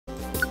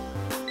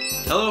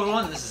Hello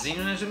everyone, this is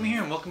Xenon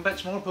here, and welcome back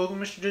to more Pokemon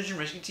Mystery Dungeon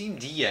Rescue Team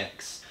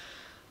DX.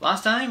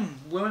 Last time,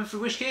 we went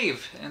through Wish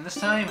Cave, and this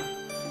time,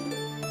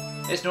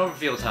 it's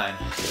Northernfield time.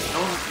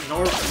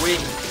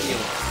 Northernfield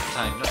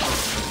time, not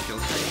Northernfield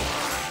time.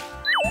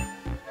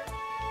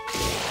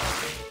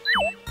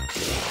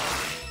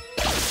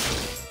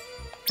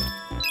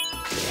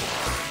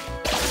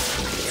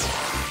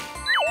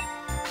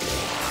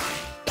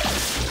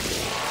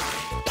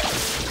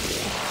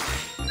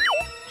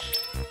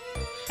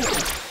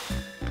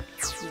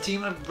 The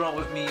team I've brought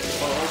with me are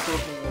all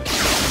Pokemon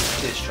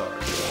with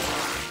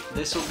Discharge.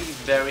 This will be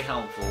very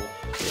helpful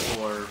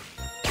for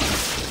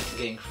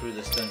getting through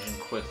this dungeon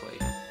quickly.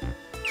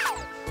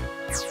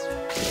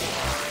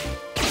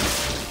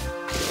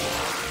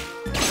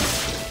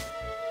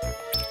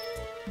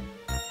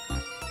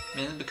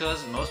 Mainly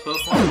because most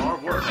Pokemon are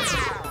Warheads.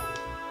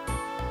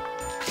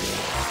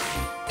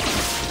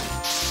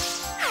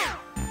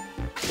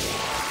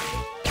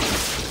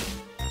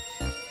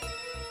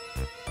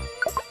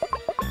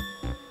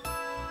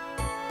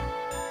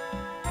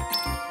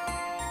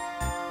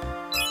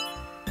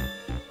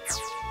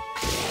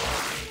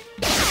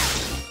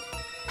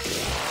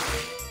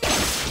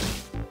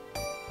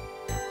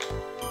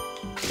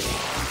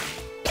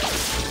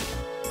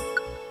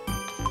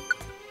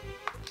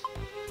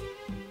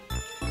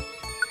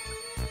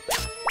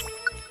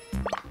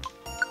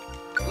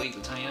 The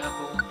tiny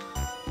apple.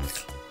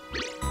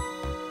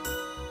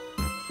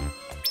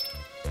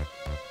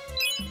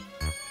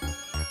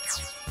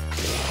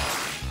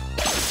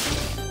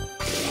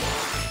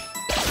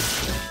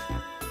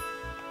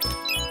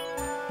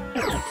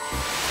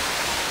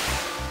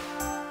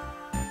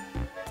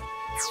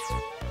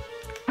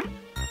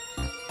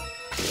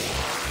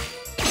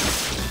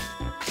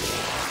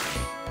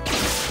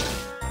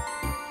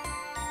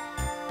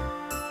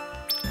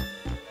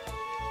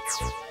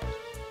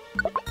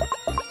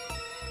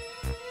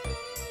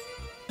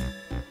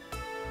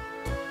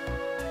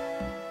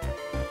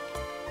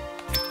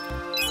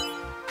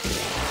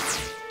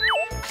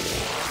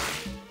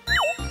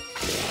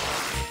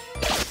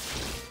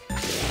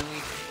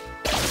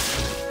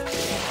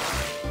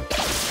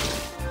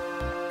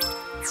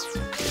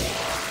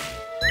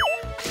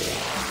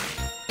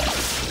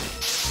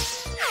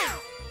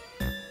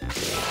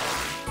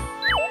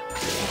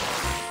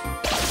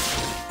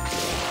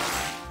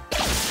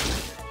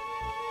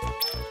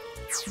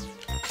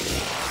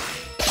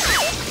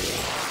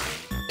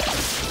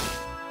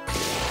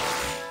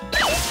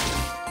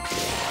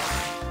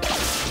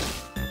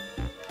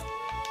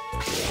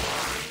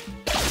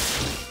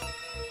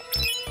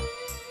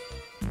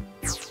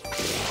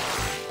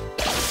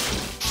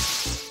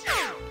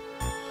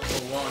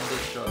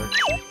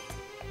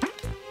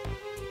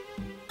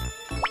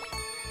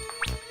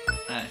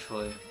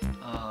 Actually,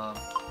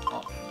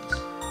 options.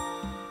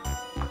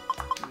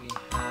 We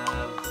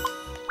have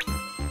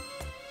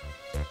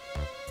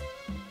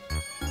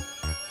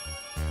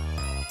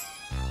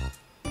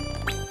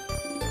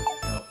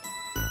nope.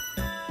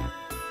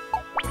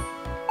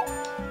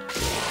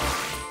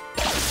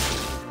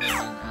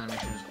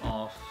 Animation's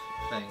off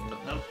thing, but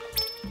nope.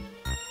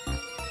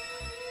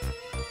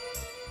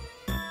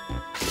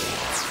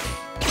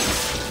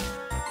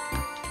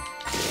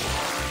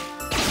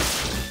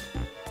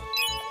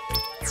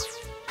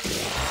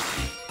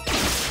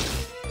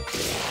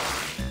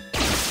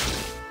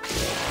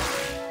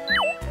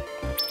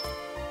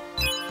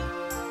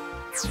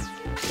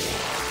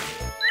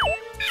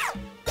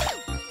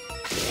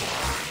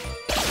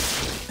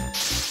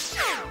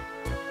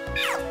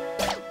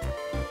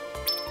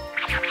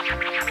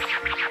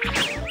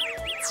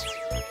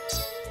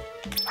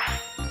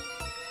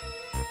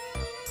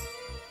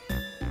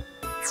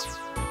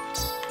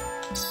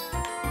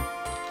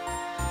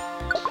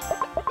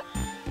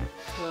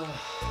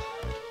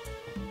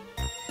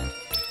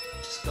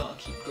 Just gotta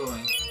keep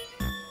going.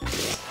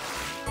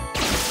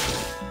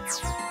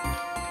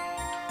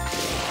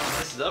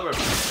 This is one of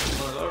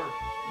the other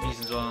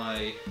reasons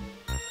why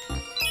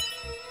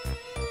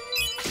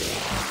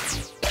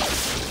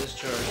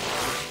Discharge.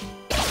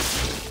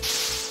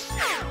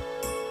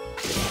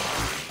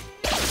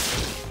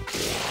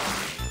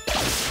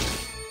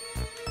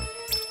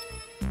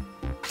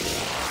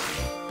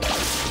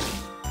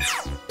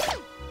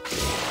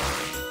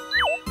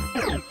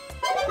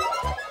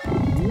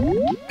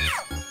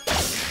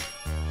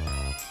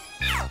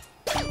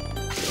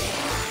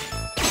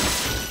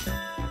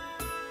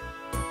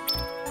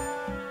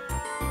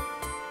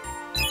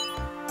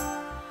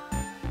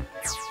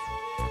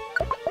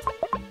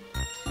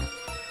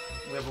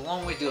 We have a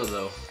long way to go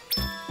though.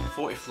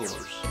 40 floors.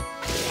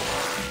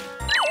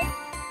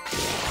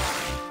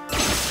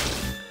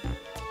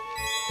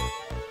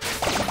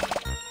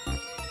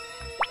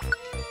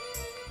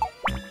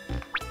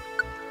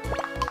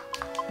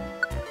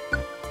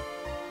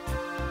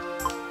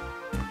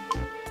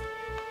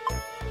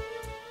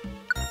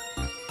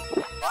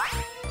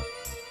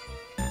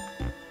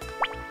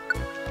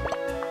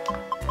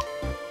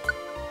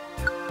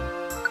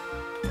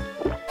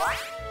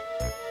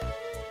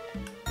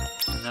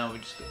 Now we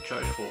just get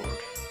charge forward.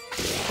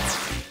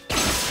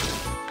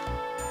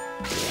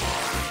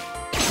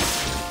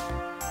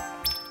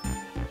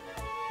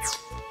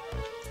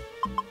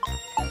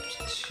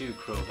 There's 2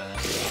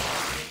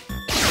 Crowbats.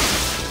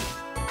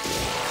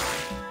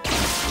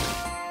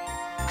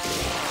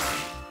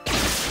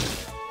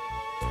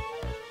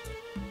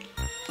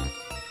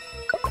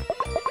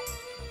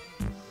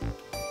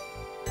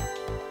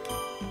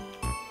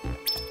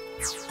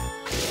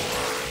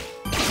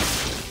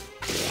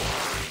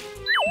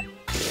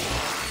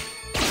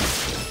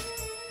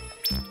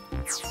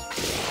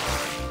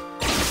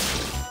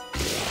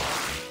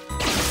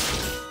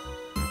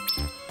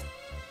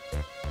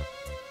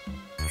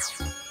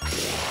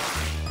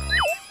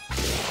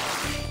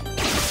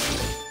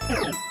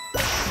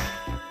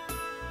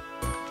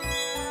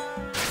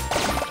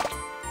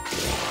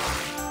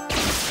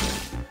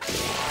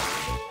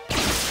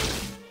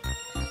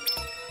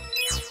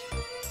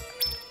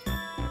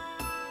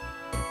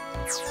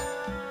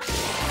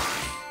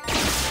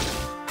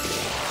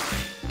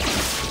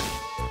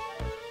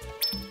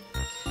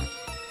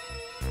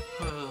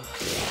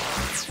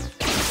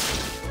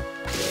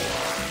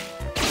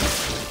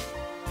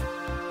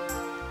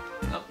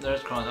 Oh,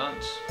 there's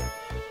Crawdons.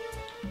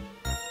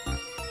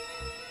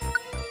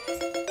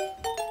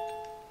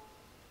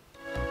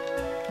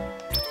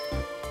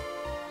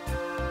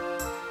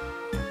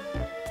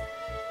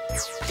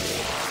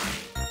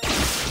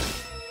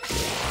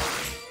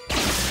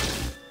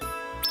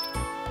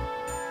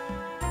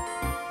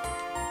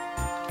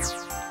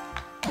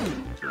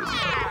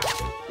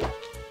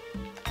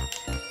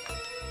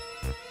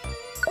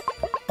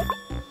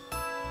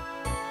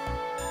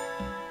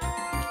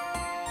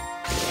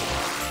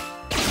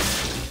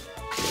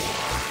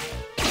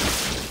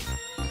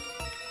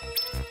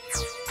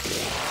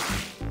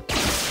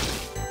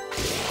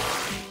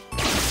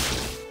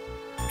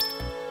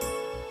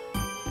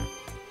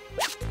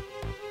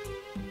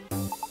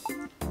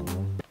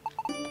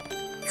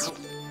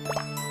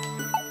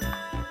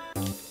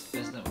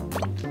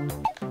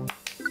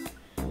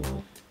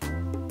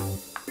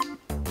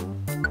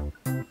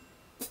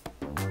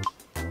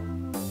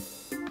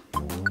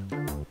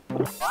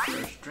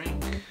 First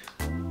drink.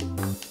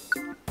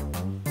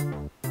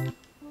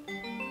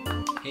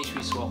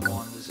 HP swap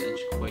wand is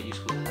quite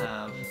useful to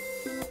have.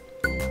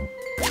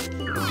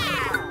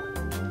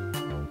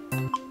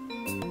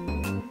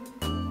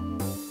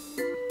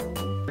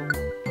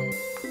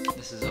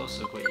 This is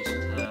also quite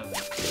useful to have.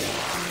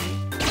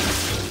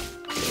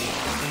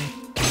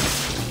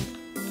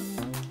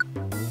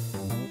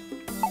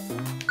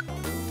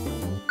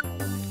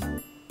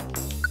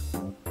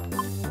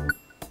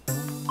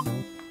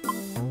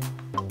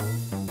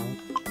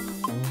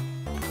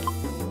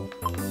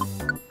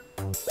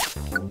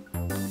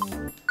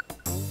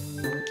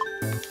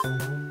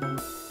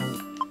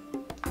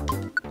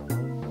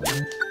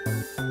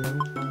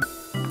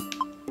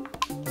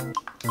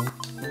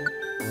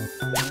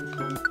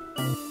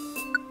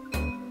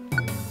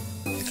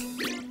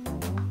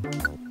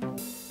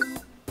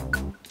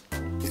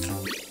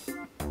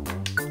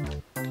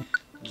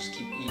 Just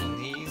keep eating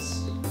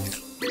these.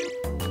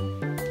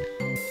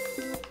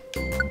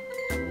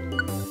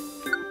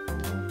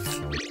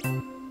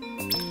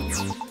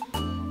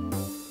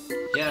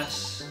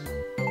 Yes.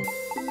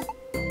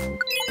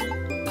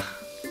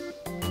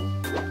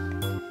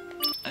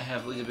 I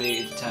heavily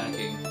debated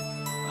attacking.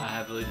 I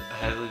heavily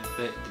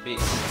debated healing.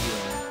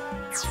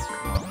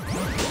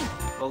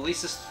 Well, at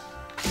least this.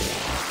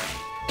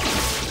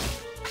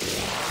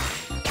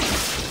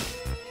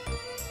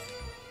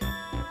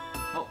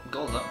 Oh,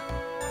 gold up.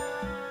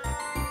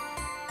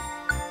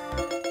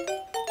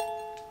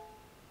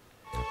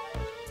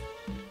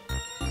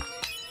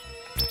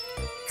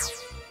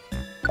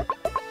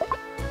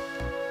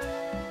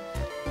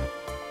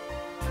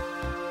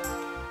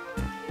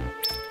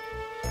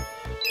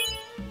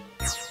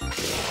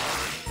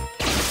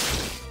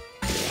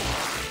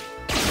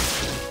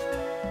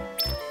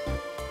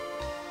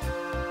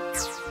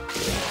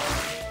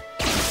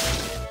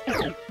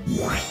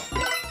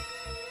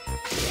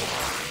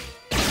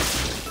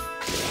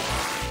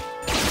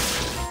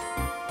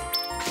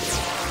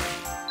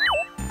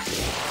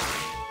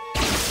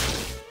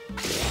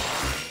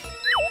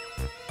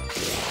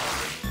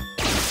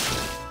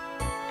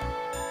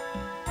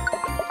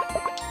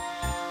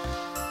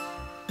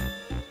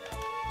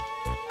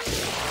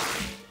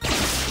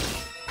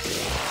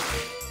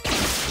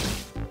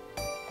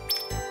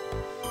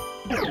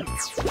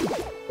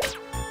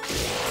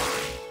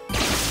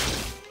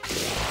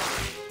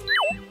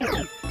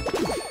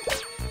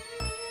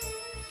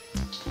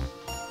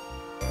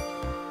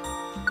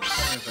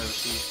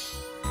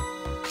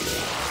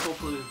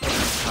 Hopefully we've got an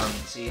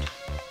empowerment seed.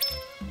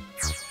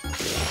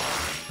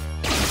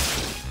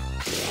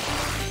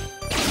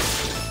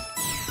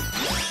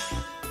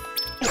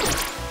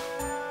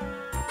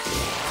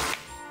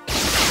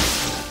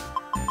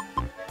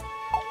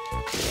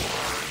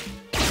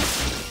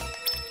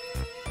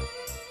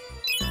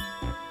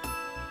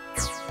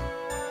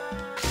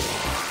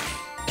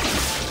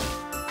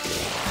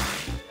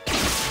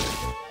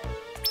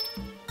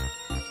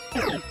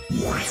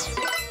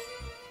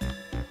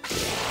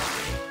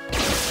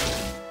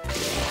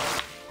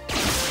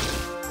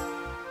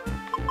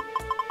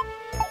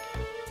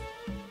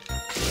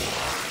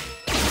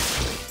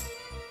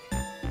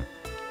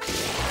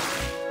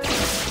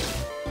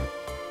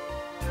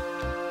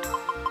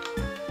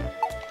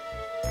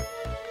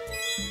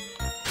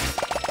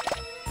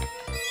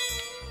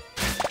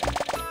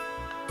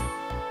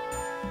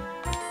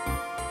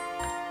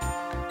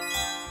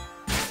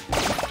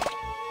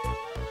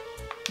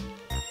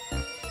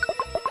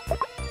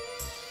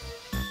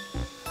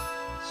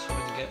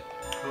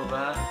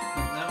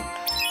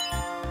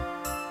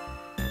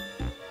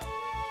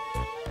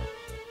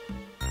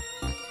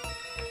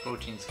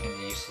 Proteins can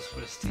be useless for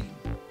this team.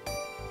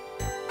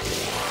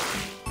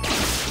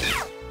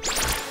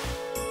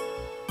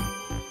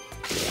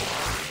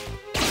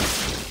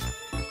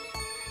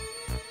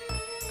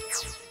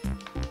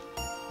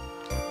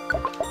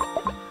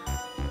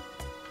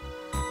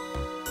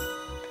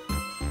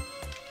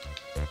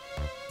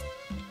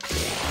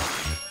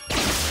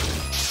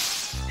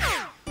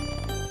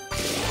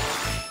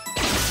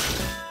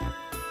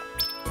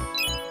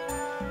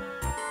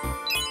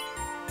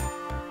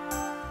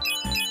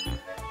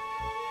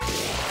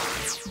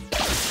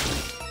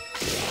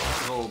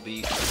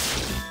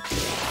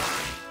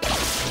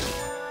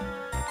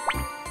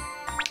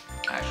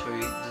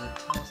 Actually, does it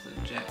tell us the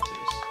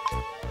objectives?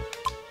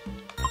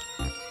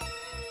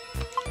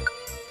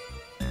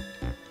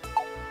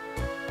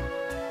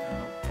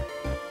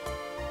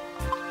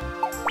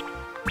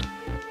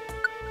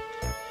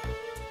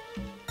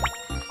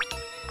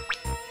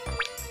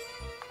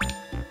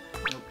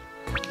 Nope,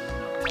 it does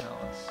not tell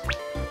us.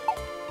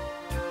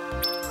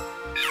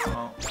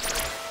 Oh.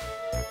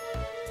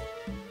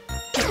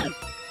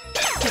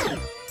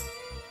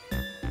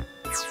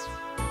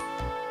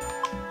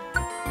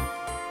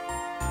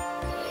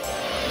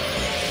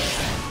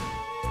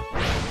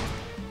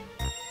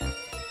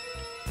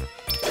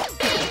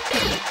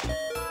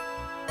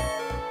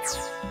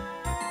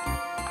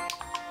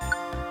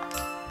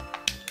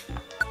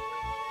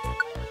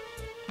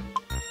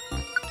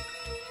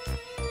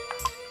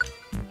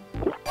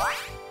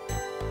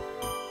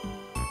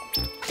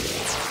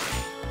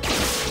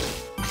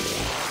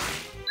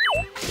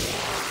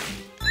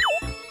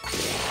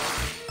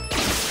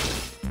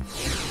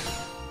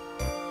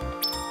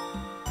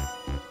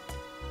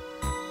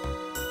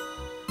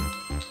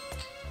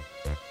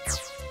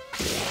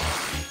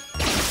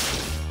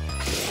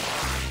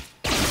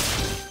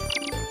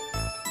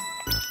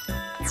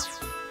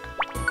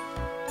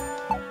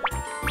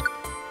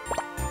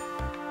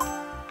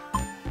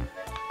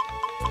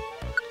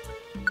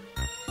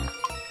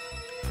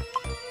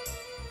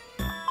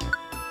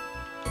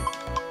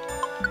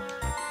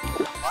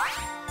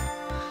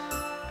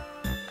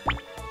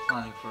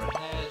 Planning for a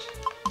head.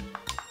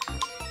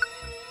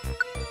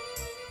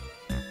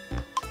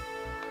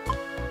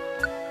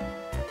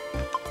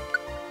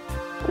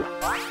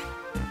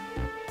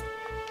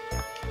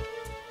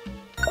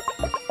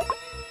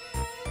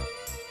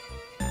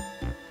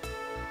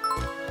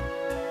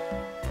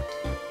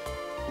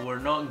 We're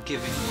not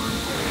giving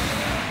wormholes.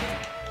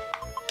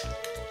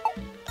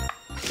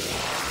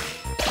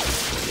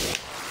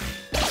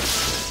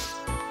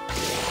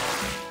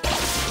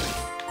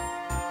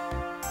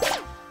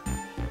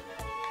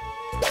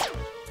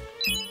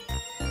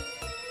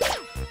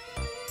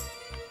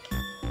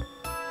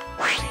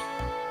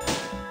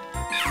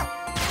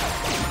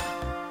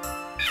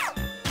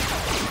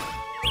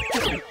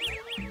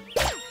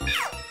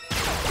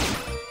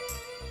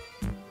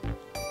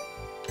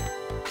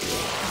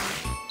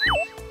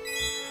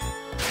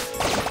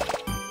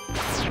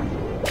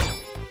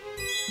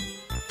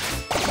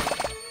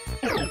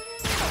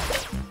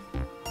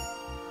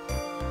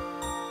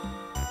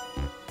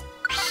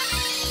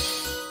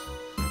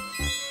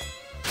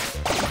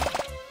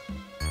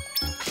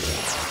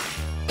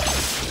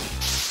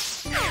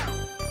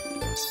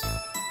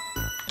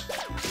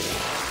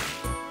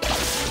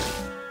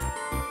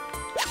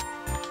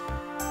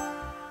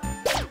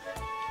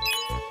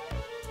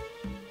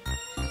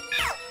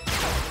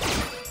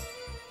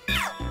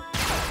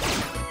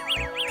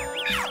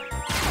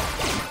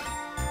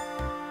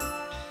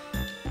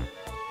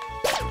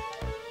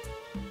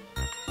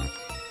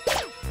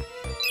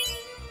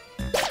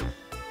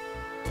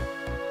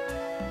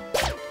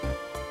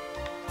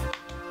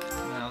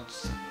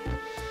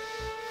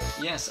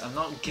 Yes, I'm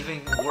not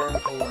giving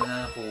Wormhole an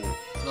apple.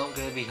 It's not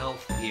going to be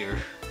helpful here.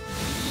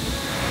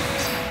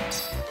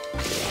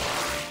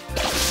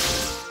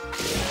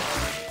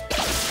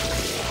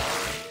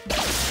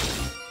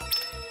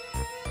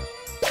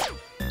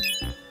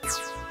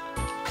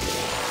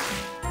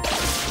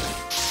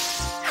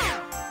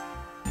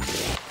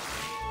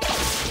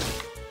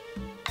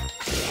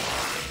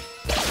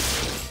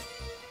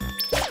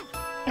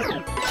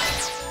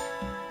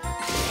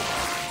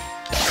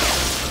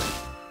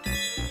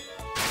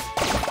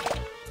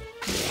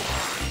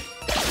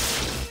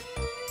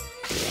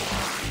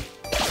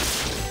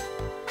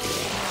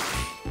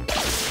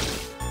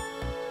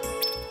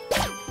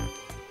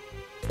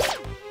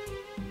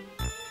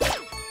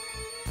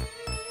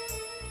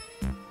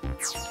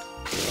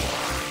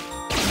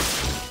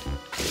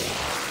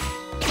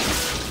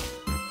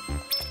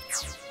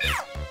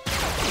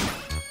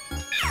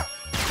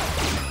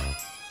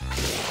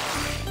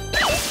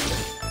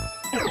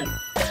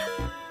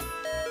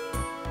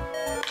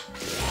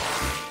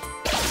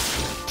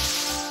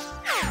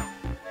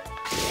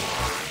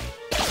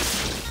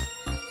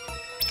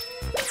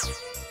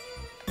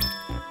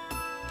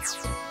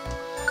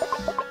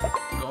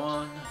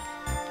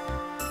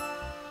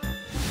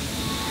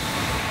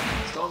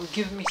 Don't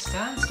give me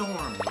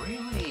Sandstorm,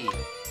 really?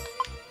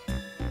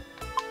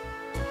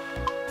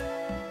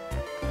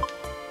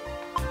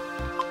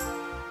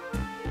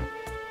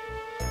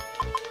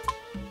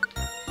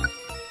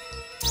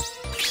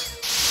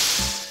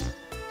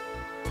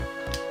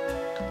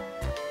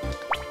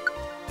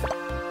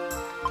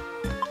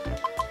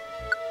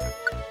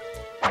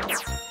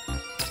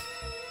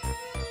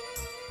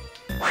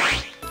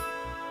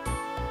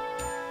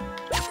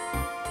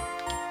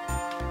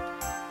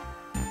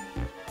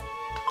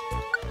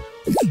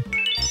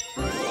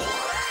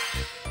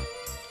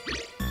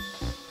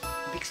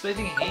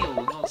 Expecting hail,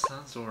 not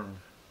sandstorm.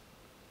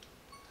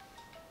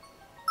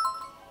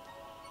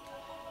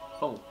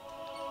 Oh,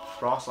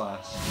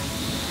 Frostlass.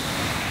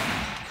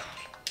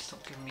 God,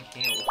 stop giving me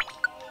hail.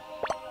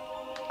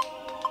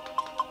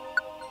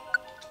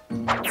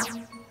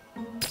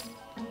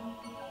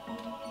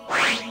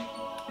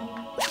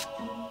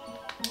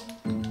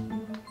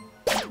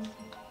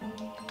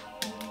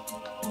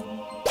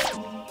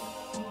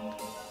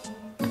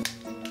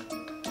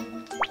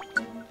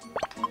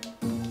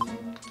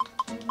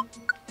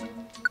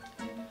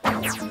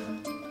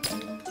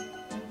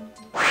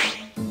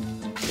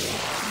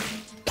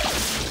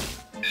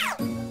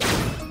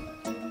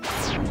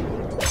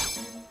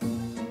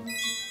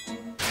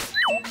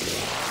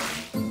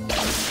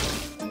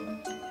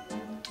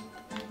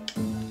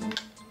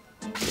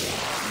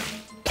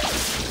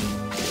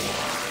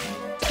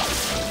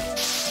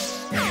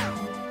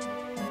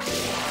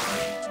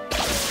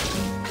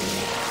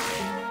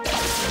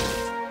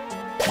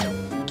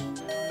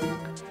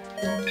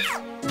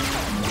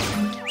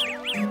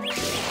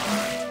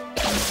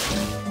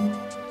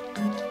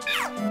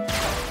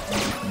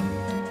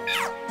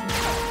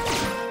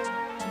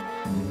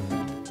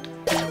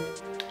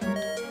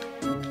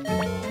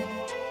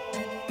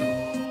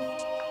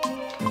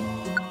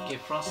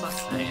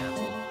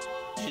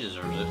 She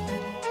deserves it.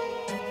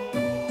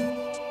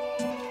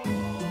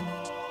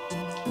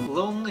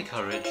 Lonely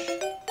Courage.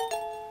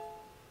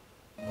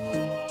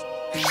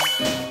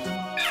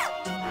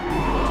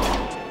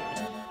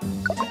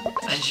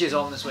 And she's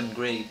on this one,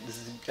 great. This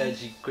is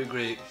actually quite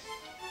great.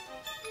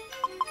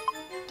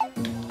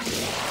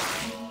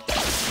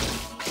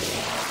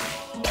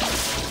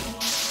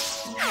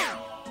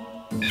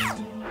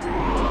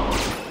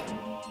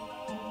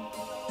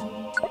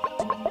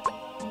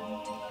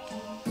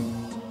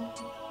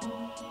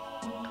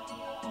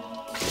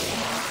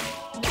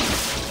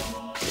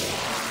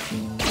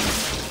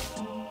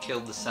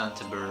 Killed the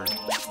Santa bird.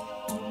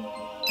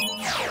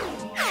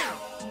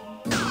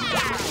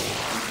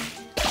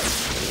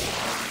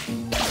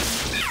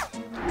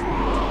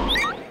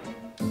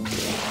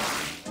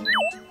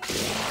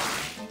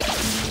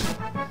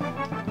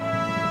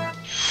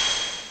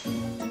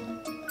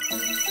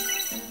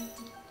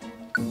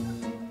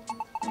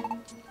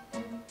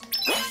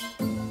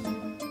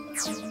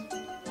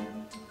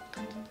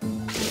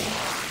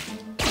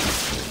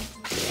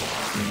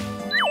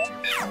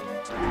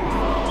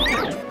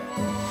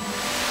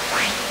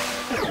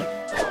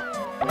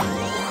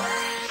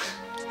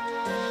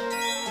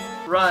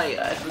 Right,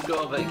 I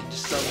forgot if I could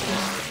just suddenly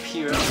just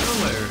appear out of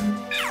nowhere.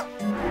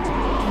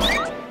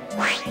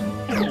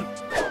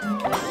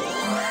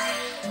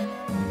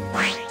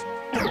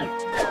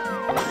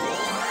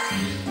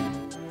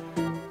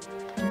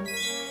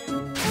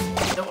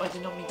 No, I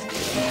did not mean to do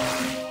that.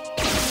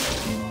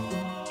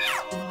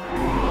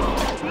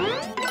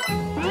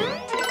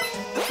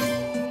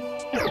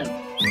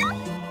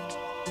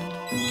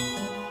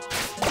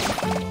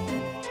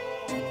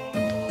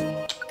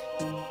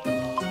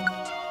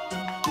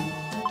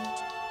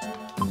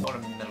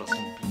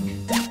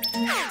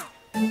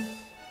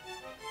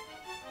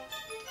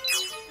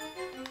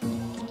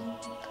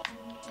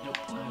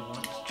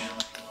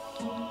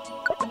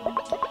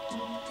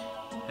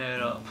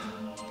 Head up.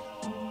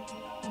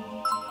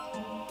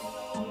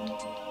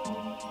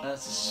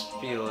 That's a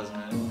spiel, isn't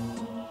it?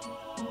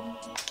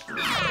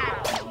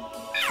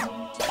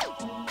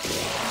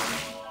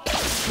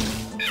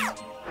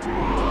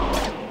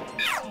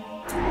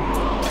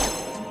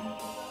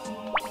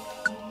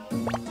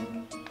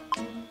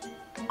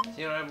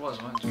 Here I was,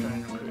 I went to try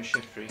and recruit a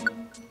Shiftry.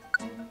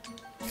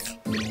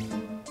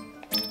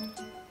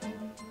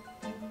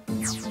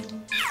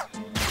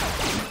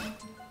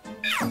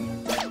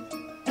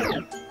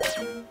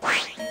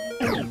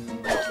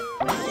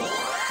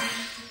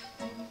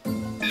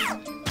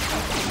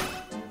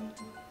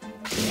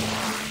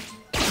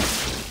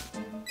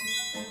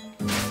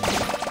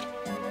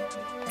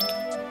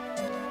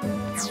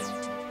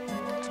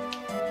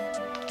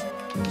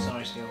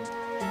 Sorry, Skill.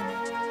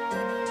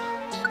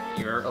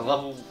 You're a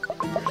level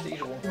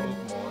prestige 1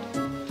 Pokemon.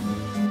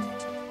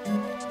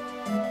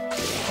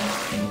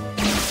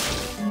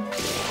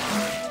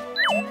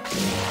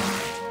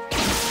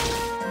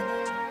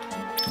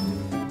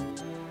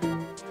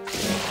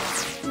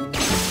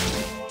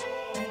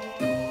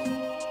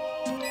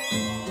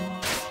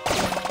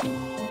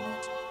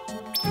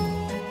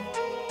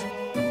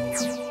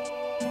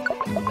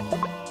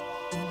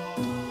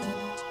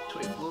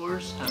 Twig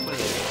blowers, halfway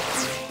there.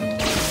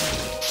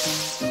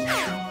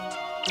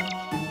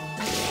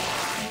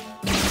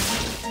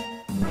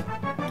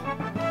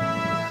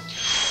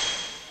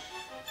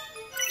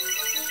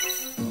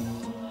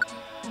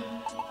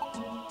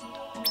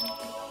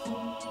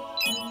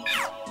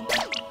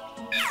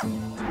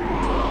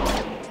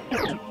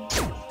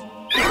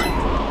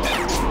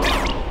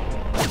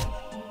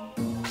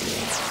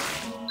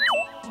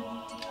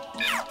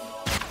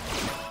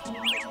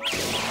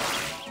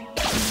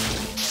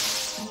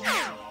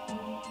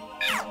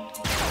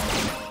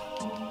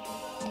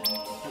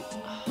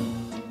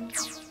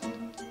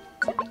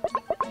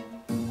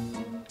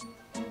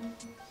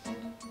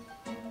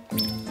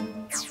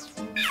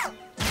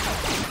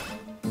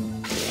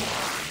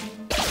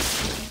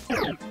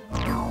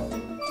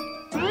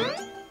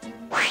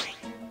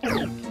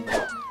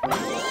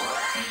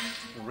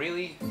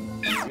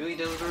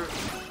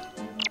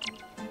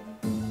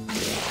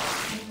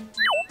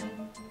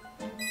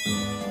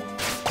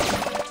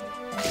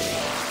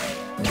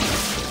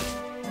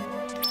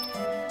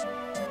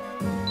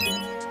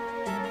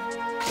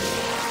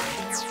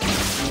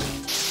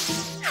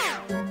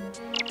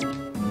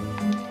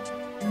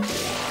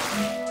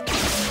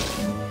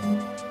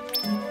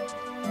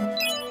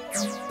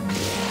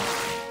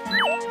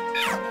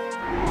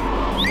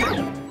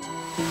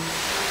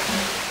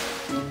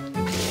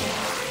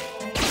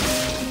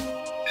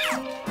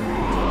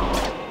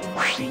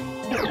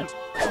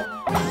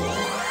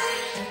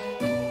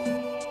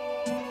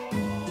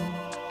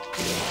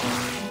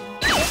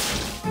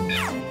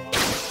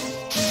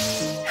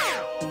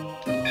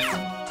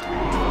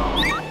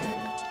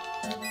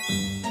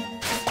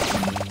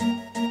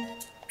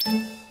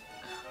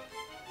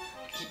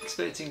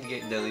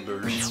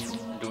 Delibird.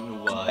 I don't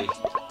know why.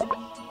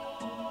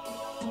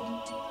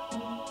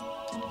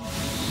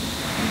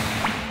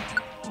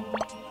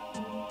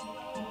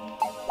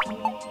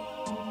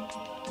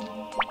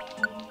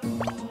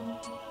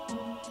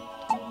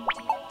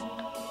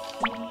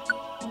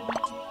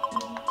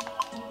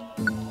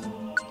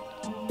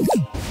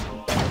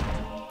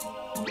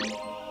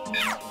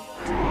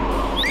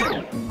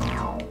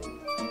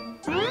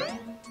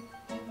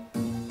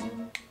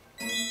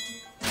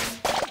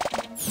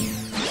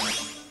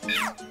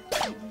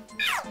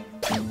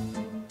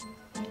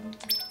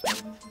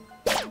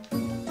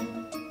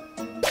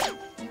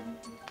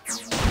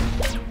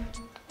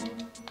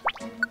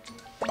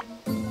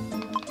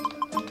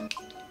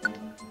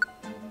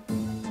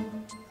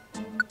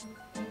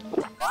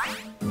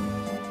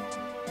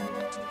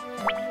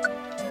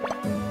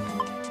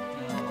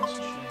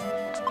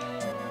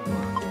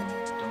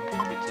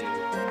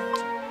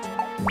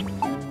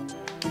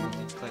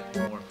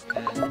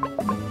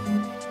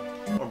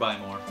 Buy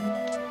more.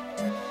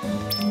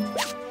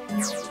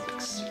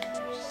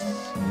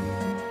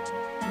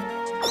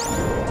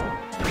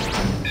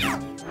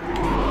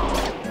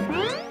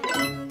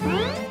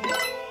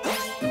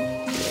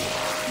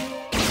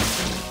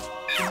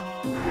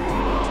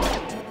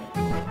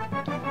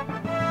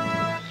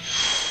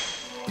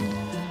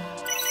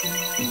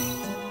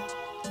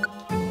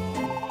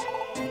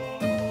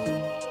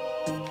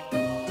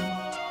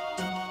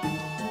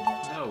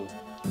 No.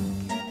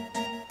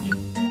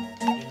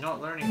 You're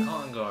not learning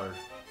Calling Guard.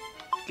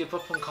 Give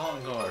up on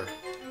Calling Guard.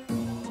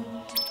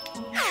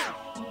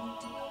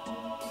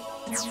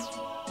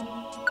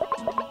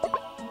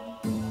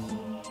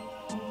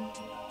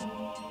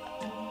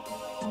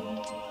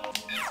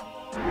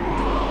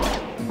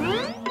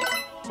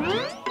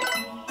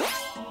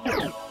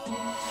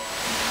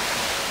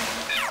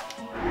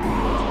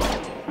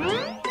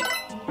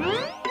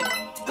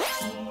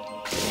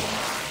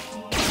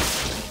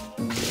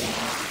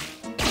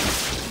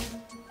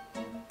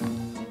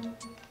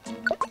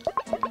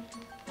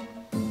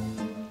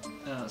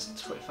 Now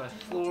it's 25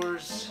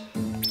 floors.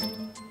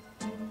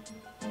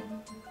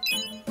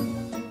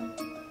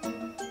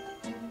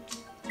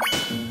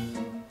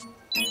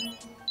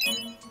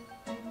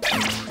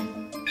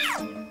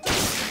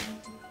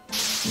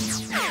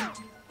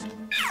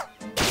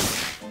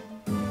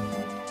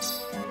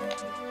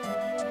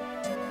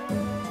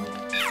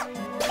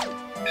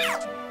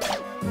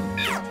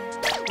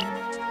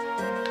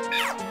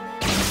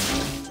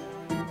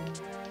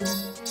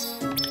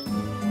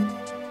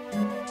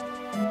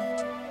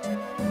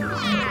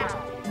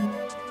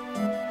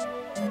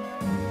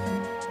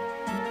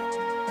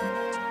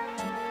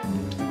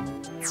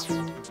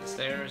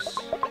 Stairs.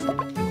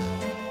 Shouldn't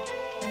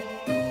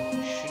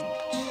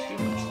too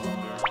much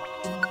longer.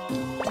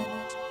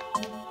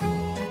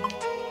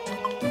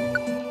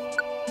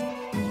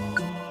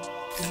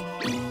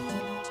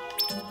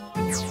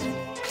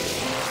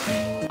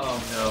 Oh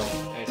no,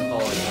 it's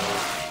Politoed.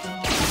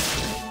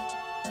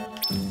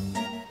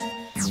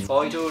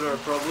 Politoed are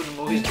probably the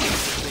most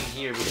dangerous thing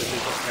here because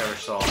they've got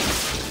Parasol.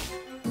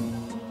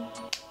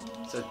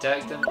 So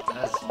attack them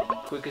as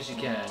quick as you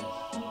can.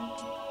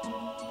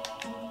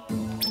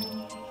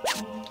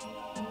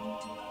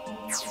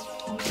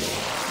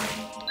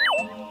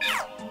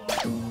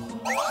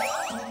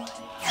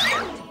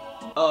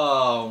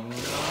 Oh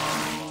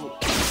no!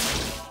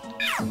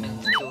 I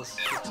need to kill this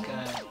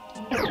guy.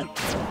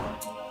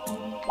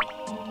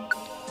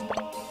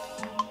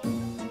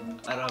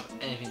 I don't have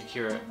anything to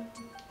cure it.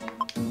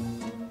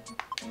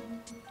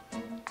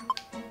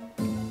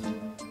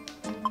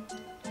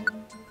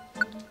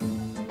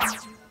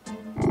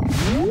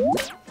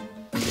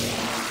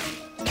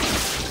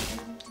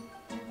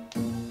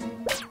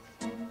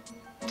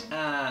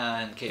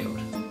 And KO'd.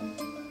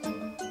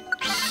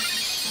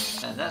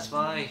 And that's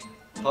why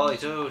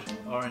Politoed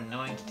are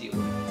annoying to deal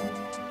with.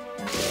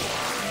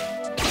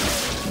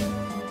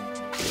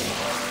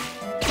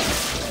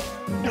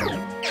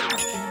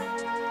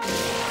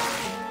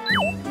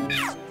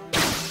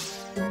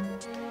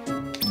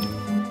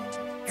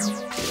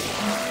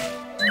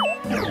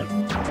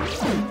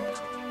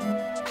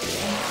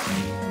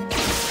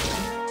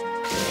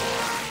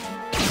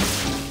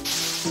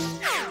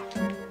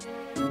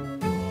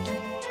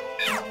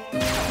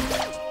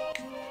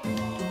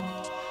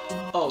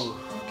 Oh,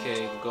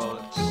 okay, we got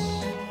a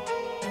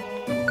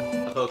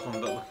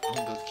Pokemon that we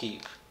can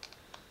keep.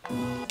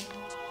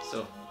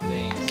 So,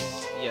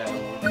 things, yeah,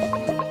 we're a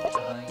little bit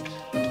behind.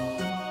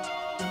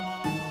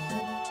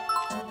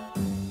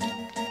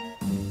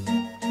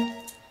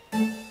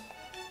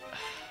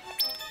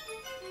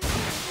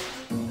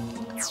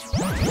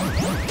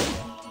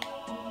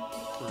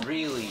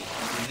 Really?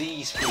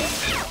 These people?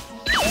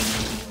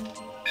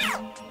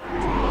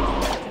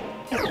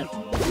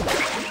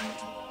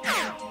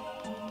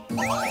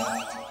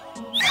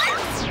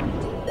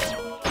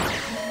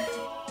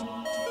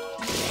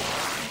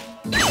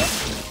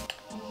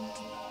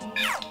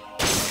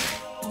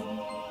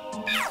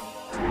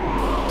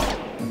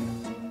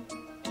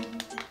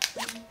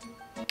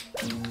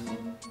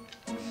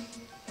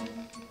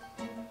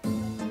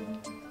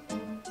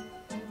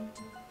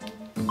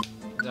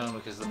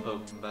 because the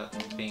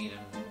Pokemon beat him.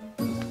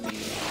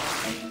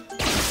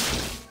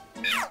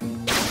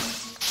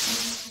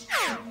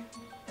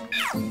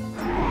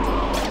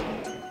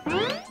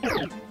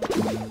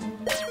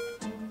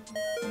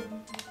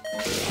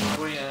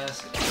 Before you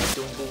ask, I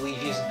don't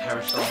believe using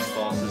Power Stone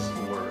bosses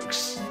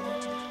works.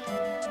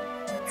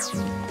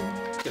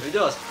 If it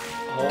does,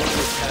 holy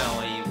cow,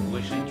 I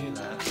wish I knew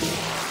that.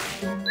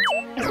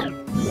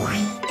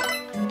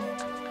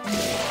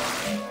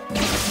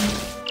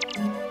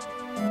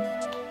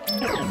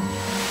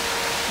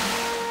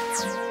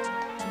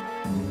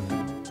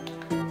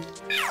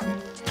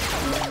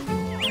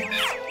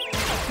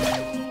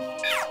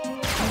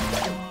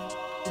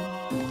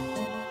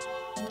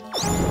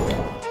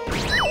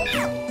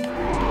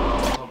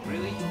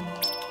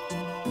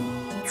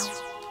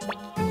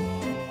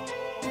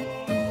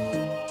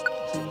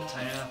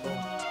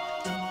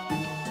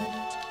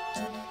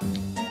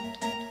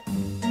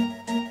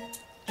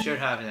 Shared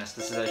happiness.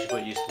 This is actually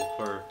quite useful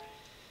for.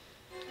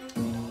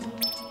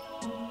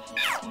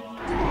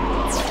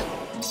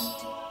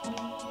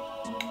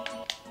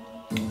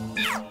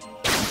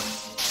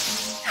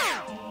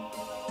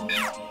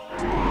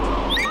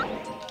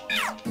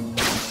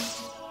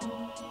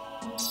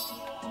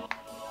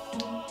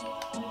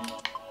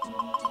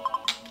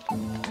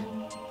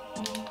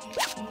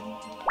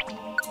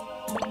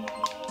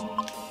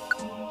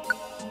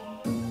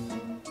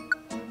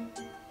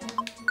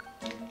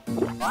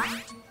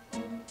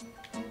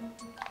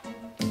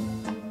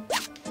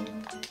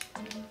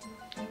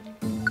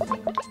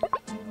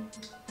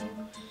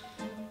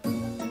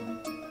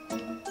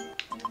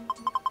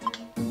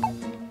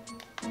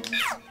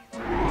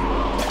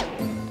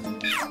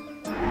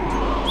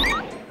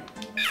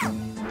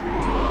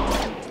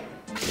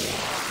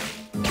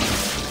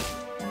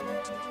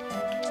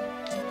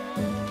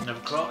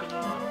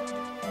 Crocodile.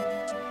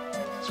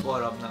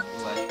 Squad up that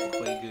like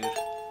quite good.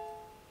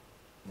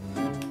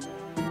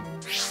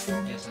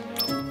 Yes, I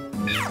know.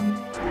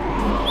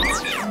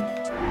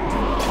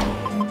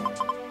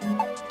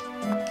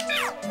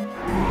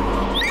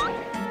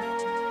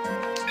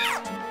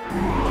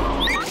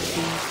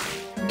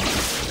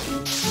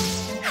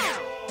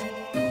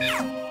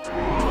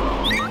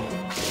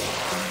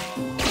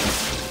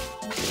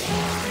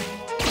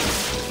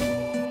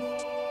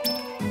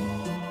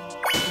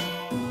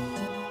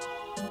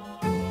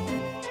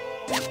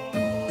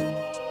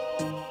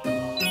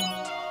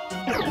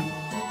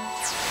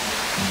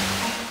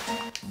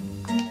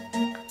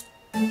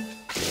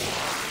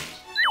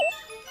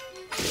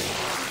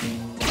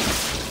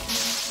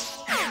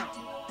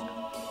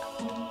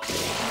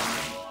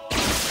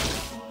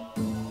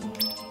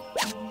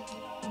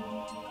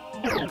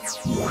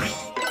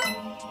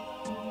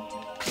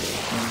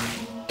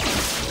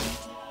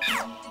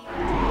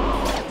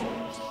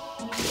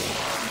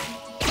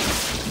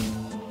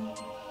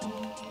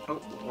 Oh,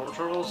 Water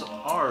Turtle's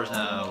ours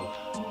now.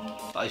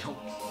 I don't.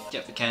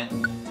 Yep, we can't.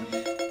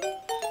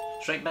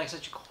 Strike Back's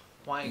such a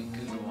quite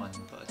good one,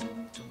 but I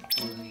don't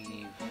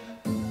believe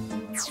it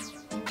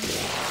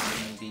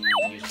can be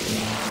useful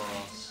for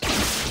us.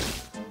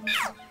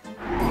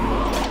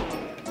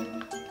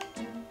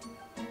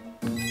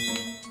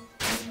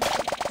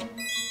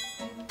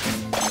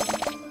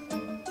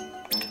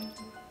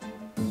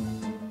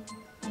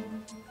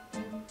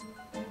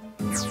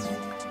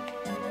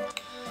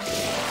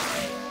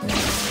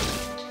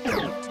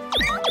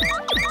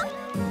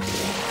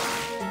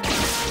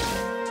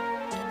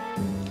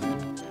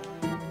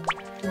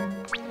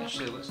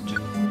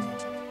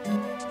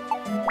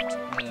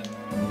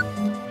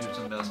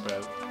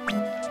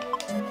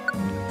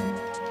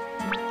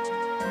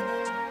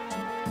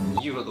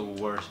 You got the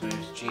worst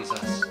moves,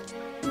 Jesus.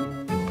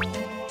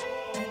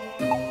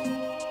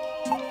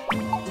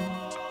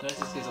 Notice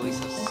these guys at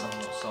least have some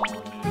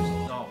solid moves.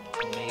 Not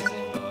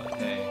amazing, but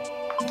hey.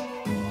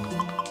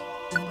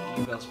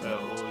 You Bellsprout,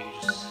 oh, you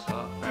just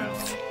suck,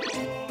 apparently.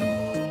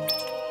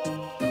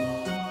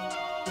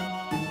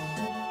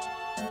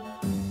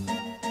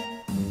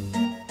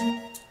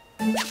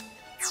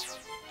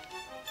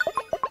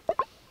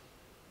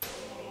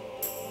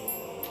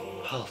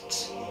 Halt.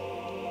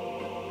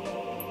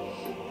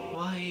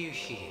 Why are you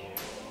here?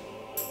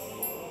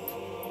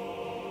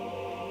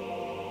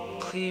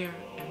 Clear,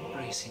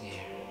 embracing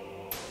air,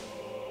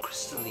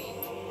 crystalline,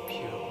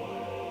 pure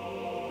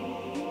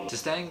water. To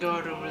stand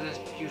guard over this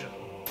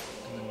beautiful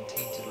and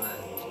untainted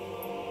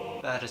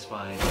land. That is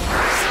why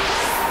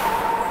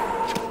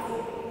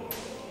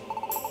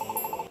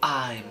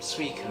I am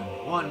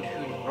Suicune, one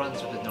who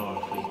runs with the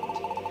north wind.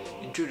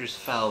 Intruders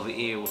foul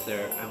the air with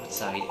their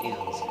outside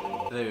ills.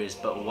 There is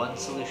but one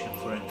solution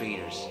for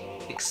invaders.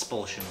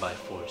 Expulsion by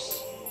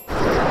force.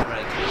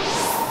 Right.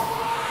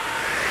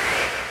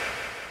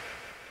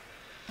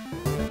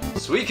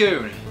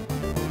 Suicune!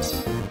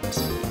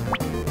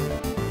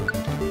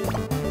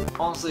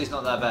 Honestly, it's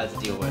not that bad to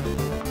deal with.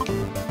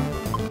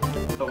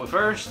 But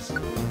first,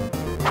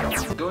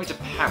 I'm going to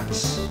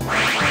pounce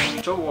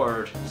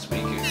toward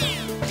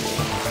Suicune.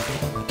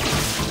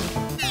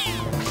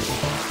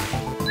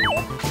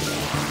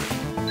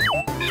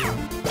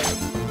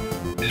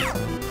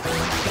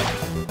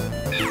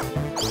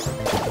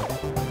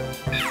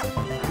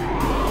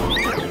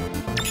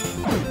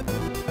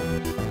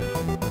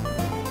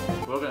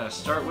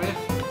 start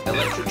with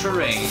Electric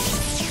Terrain.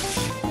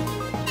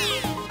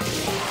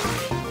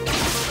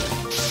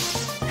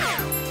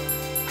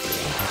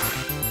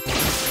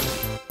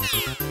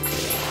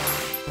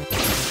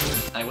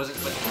 I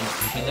wasn't with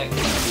the neck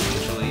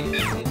usually in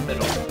the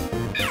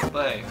middle,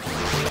 but hey,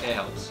 it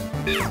helps.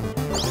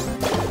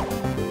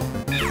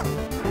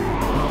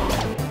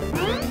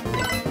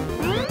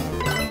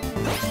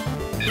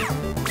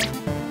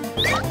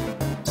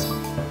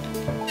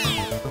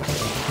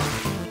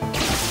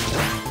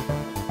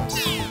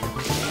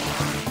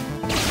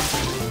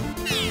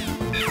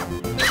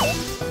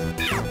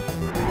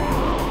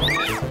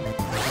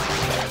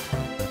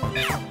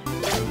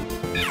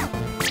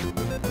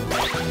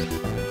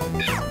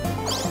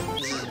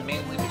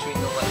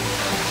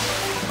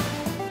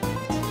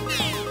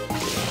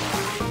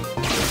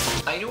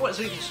 What's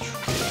we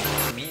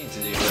can mean to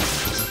do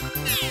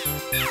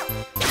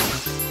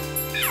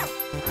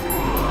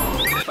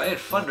if I had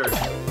thunder,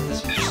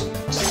 this would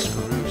just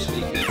screw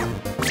Speaker.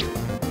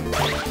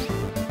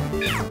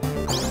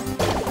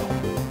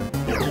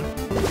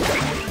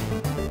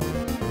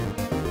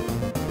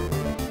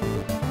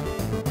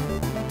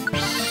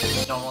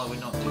 Normally I would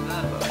not do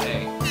that, but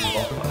hey,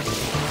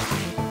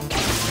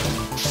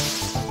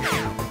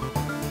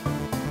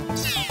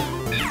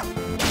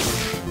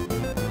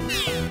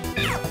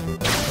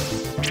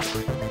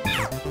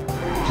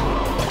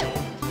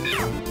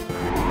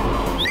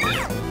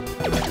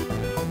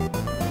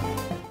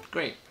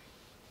 great.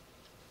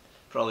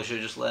 Probably should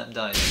have just let him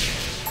die.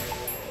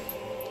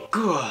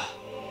 Gah!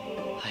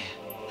 I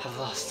have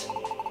lost.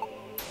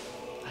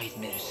 I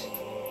admit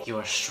it. You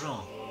are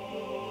strong.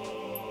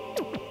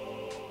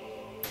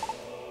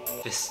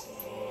 This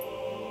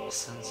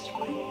sunset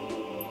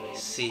ring. I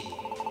see.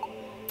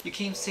 You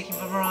came seeking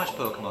for Mirage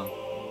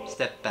Pokemon.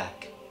 Step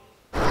back.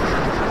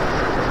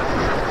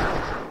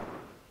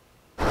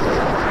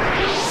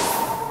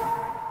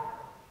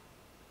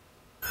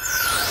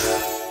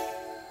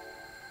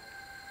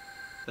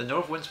 The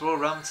Northwinds roll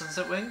around the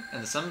Sunset Wing,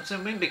 and the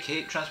Sunset Wing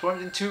became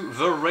transformed into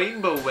the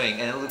Rainbow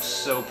Wing, and it looks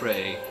so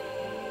pretty.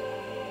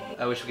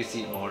 I wish we could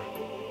see it more.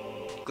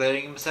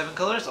 Glaring in the 7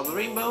 colors of the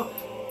rainbow,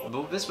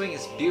 above this wing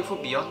is beautiful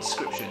beyond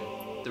description.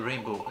 The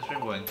Rainbow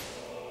Wing.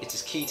 It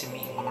is key to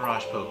meeting the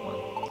Mirage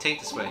Pokemon. Take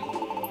this way.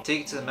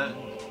 Take it to the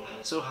mountain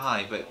so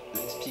high, but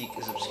its peak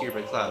is obscured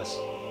by clouds.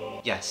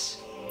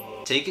 Yes.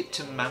 Take it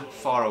to Mount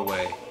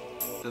Faraway.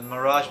 The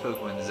Mirage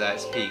Pokemon is at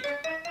its peak.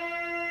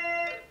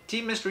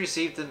 Team Mystery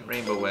received the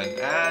Rainbow Wing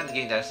and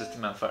gained access to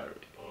Mount Faraway.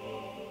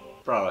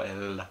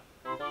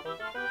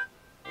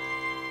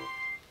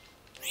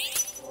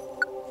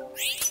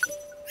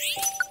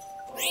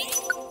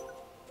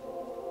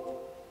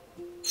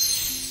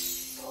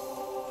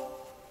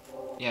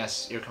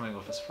 Yes, you're coming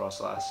with us,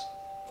 Frostlass.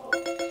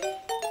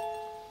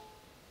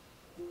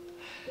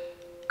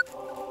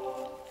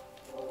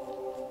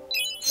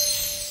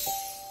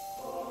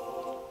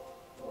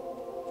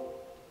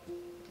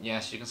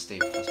 Yes, you can stay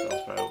with us,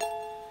 Bellsprout.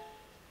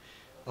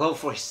 Level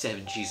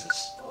 47,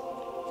 Jesus.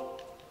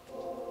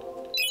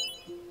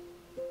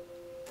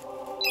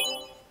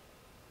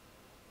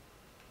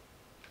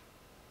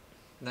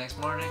 Next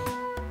morning.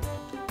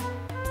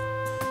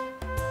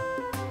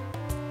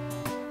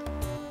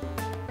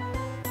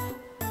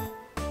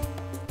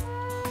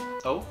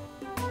 Oh?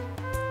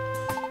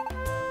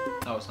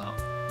 No, it's not.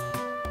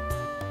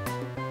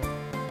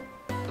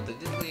 But they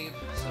did leave,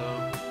 so...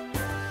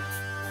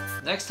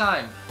 Next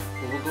time,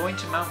 we're going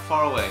to Mount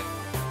Faraway.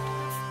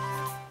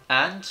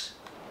 And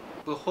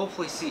we'll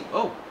hopefully see...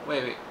 Oh,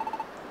 wait.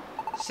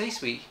 Say,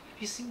 sweet, have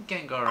you seen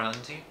Gengar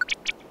around you?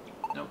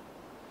 Nope.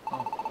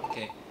 Oh,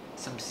 okay.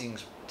 Something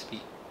seems to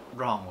be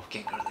wrong with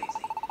Gengar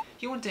lately.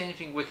 He won't do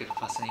anything wicked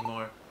with us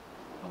anymore.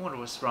 I wonder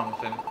what's wrong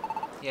with him.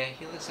 Yeah,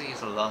 he looks like he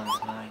has a lot in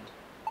his mind.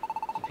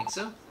 You think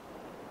so?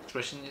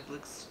 Expression, it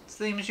looks the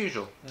same as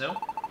usual. No?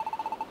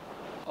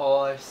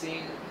 All I've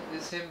seen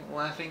is him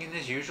laughing in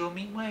his usual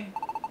mean way.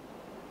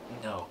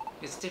 No,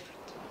 it's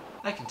different.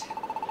 I can tell.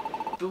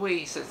 The way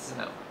he sets his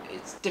mouth,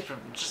 it's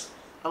different, just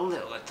a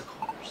little at the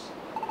corners.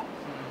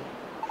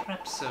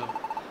 Perhaps so.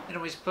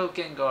 Anyways, both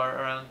Gengar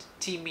around,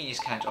 Team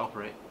Minis can't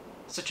operate.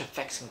 Such a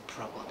vexing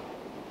problem.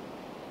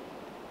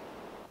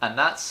 And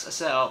that's a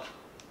setup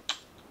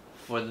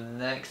for the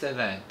next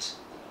event.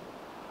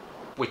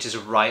 Which is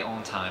right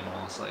on time,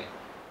 honestly.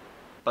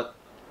 But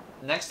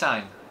next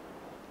time,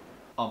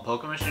 on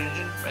Pokemon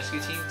Stringent Rescue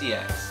Team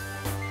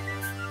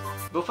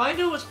DX, we'll find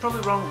out what's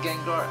probably wrong with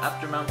Gengar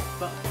after Mount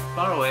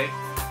Faraway.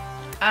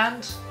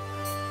 And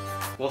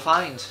we'll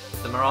find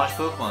the Mirage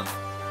Pokemon.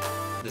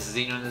 This is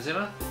Eno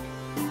Inazuma,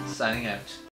 signing out.